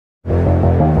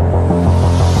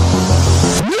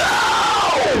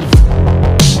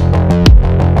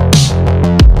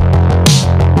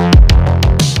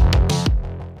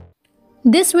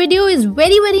This video is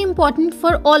very important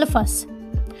for all of us.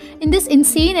 In this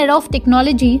insane era of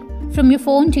technology, from your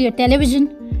phone to your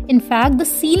television, in fact the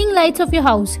ceiling lights of your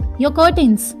house, your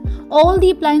curtains, all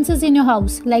the appliances in your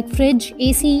house like fridge,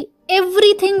 AC,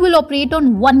 everything will operate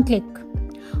on one click.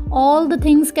 All the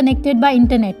things connected by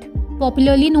internet,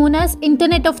 popularly known as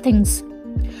Internet of Things.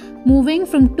 Moving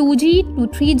from 2G to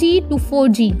 3G to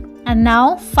 4G and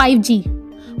now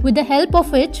 5G, with the help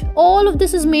of which all of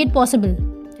this is made possible.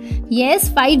 Yes,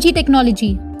 5G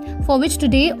technology, for which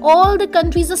today all the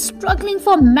countries are struggling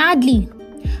for madly.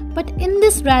 But in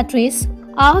this rat race,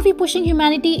 are we pushing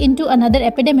humanity into another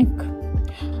epidemic?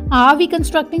 Are we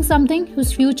constructing something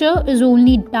whose future is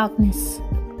only darkness?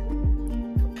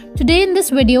 Today in this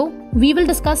video, we will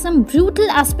discuss some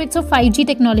brutal aspects of 5G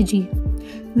technology.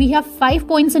 We have 5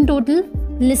 points in total.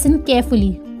 Listen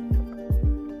carefully.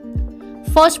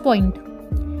 First point,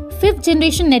 5th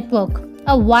generation network,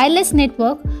 a wireless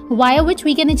network via which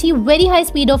we can achieve very high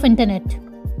speed of internet.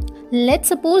 Let's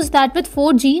suppose that with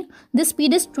 4G, this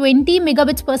speed is 20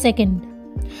 megabits per second.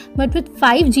 But with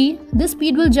 5G, this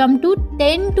speed will jump to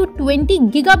 10 to 20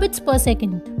 gigabits per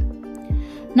second.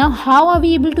 Now, how are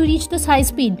we able to reach this high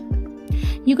speed?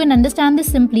 You can understand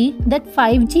this simply that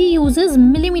 5G uses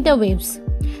millimeter waves,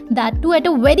 that too at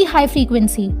a very high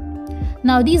frequency.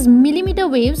 Now, these millimeter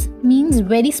waves means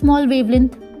very small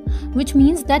wavelength, which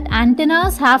means that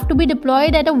antennas have to be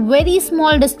deployed at a very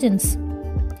small distance.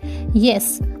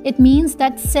 Yes, it means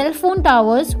that cell phone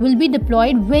towers will be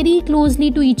deployed very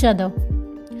closely to each other.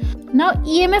 Now,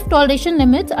 EMF toleration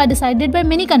limits are decided by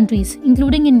many countries,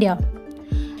 including India.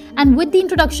 And with the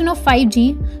introduction of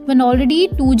 5G, when already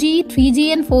 2G,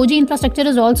 3G and 4G infrastructure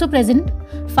is also present,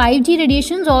 5G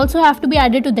radiations also have to be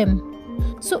added to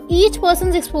them. So each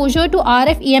person's exposure to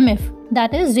RF EMF,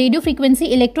 that is radio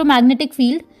frequency electromagnetic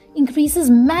field, increases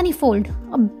manifold,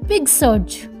 a big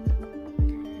surge.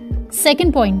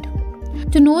 Second point,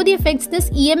 to know the effects this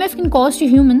EMF can cause to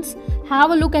humans,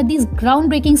 have a look at these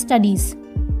groundbreaking studies.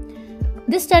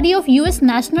 This study of US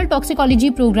National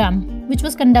Toxicology Program, which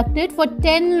was conducted for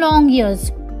 10 long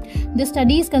years. This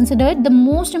study is considered the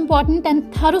most important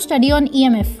and thorough study on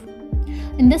EMF.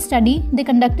 In this study, they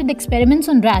conducted experiments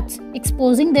on rats,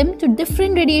 exposing them to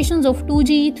different radiations of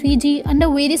 2G, 3G under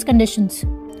various conditions.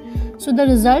 So the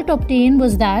result obtained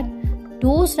was that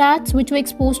those rats which were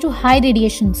exposed to high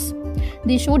radiations,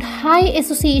 they showed high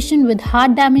association with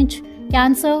heart damage,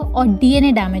 cancer or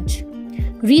DNA damage.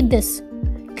 Read this.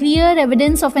 Clear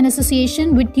evidence of an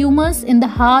association with tumors in the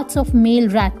hearts of male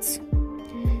rats.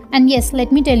 And yes,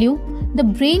 let me tell you, the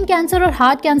brain cancer or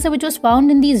heart cancer which was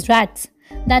found in these rats,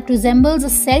 that resembles a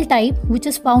cell type which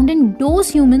is found in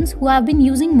those humans who have been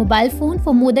using mobile phone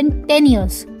for more than 10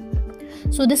 years.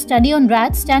 So this study on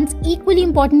rats stands equally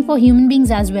important for human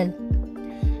beings as well.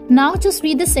 Now just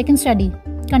read the second study,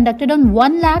 conducted on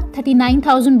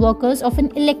 1,39,000 workers of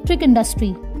an electric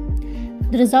industry.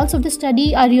 The results of the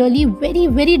study are really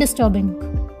very disturbing.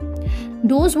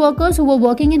 Those workers who were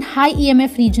working in high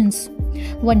EMF regions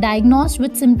were diagnosed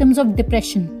with symptoms of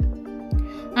depression.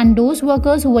 And those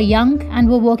workers who were young and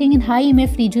were working in high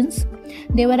EMF regions,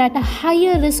 they were at a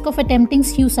higher risk of attempting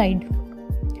suicide.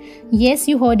 Yes,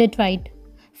 you heard it right.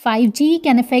 5G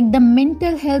can affect the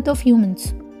mental health of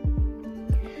humans.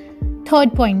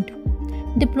 Third point,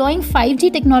 deploying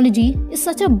 5G technology is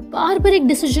such a barbaric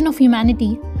decision of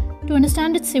humanity. To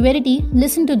understand its severity,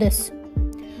 listen to this.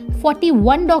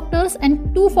 41 doctors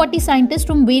and 240 scientists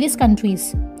from various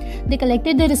countries. They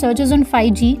collected their researches on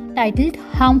 5G titled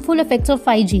Harmful Effects of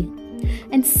 5G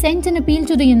and sent an appeal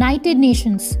to the United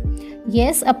Nations.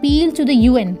 Yes, appeal to the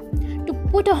UN to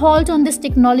put a halt on this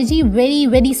technology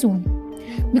very soon.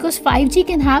 Because 5G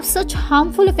can have such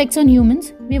harmful effects on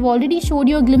humans, we've already showed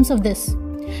you a glimpse of this.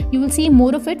 You will see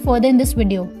more of it further in this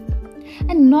video.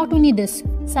 And not only this,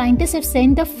 scientists have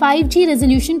sent a 5G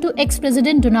resolution to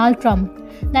ex-President Donald Trump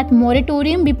that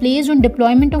moratorium be placed on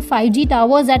deployment of 5G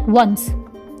towers at once.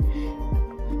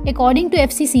 According to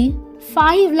FCC,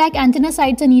 5 lakh antenna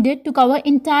sites are needed to cover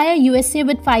entire USA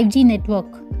with 5G network.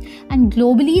 And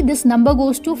globally, this number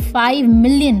goes to 5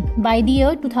 million by the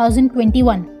year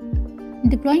 2021.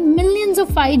 Deploying millions of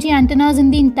 5G antennas in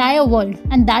the entire world,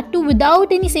 and that too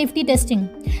without any safety testing,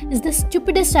 is the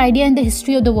stupidest idea in the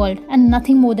history of the world and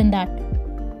nothing more than that.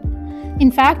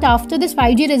 In fact, after this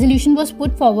 5G resolution was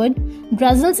put forward,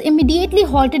 Brussels immediately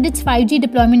halted its 5G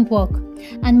deployment work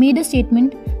and made a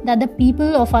statement that the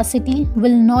people of our city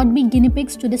will not be guinea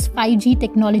pigs to this 5G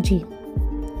technology.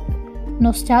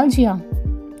 Nostalgia.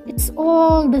 It's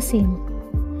all the same.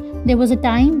 There was a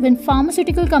time when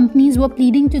pharmaceutical companies were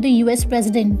pleading to the US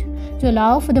president to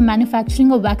allow for the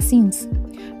manufacturing of vaccines,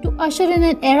 to usher in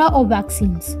an era of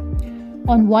vaccines.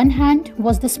 On one hand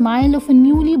was the smile of a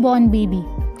newly born baby,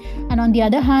 and on the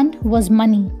other hand was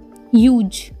money.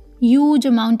 Huge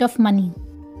amount of money.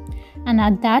 And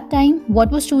at that time,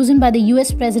 what was chosen by the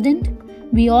US president?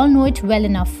 We all know it well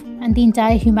enough, and the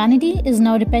entire humanity is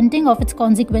now repenting of its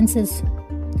consequences.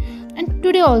 And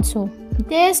today also,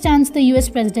 there stands the US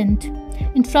president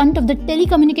in front of the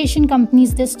telecommunication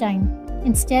companies this time,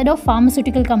 instead of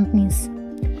pharmaceutical companies.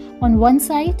 On one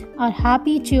side are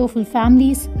happy, cheerful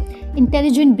families,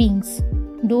 intelligent beings,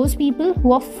 those people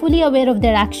who are fully aware of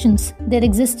their actions, their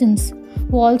existence,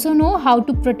 who also know how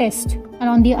to protest. And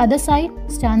on the other side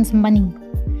stands money.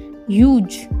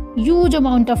 Huge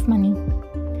amount of money.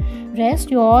 Rest,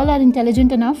 you all are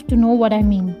intelligent enough to know what I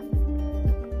mean.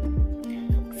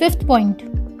 Fifth point.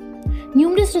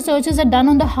 Numerous researches are done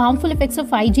on the harmful effects of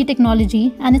 5G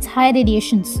technology and its high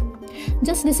radiations.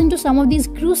 Just listen to some of these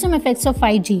gruesome effects of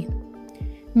 5G.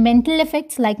 Mental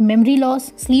effects like memory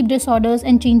loss, sleep disorders,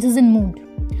 and changes in mood.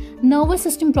 Nervous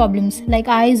system problems like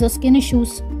eyes or skin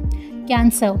issues.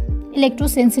 Cancer,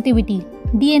 electrosensitivity,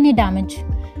 DNA damage.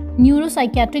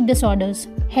 Neuropsychiatric disorders,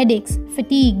 headaches,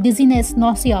 fatigue, dizziness,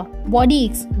 nausea, body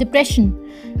aches, depression,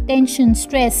 tension,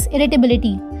 stress,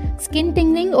 irritability, skin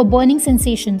tingling or burning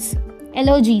sensations,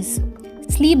 allergies,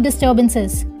 sleep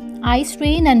disturbances, eye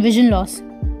strain and vision loss,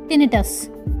 tinnitus.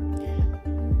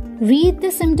 Read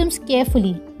the symptoms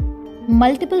carefully.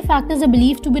 Multiple factors are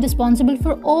believed to be responsible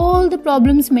for all the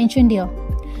problems mentioned here,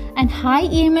 and high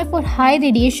EMF or high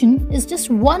radiation is just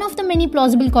one of the many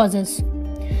plausible causes.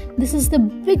 This is the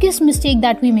biggest mistake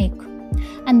that we make,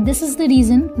 and this is the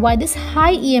reason why this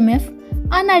high EMF,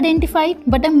 unidentified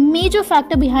but a major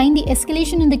factor behind the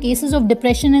escalation in the cases of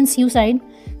depression and suicide,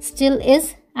 still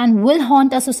is and will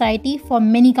haunt our society for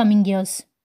many coming years.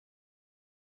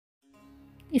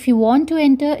 If you want to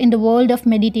enter in the world of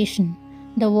meditation,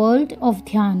 the world of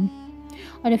Dhyan,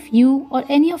 or if you or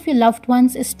any of your loved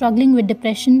ones is struggling with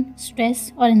depression,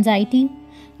 stress or anxiety,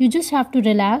 you just have to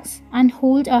relax and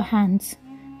hold our hands.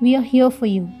 We are here for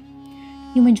you.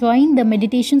 You may join the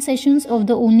meditation sessions of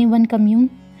the Only One Commune,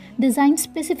 designed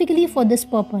specifically for this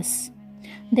purpose.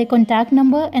 Their contact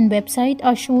number and website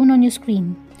are shown on your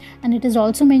screen, and it is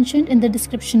also mentioned in the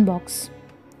description box.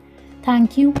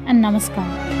 Thank you and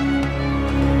Namaskar.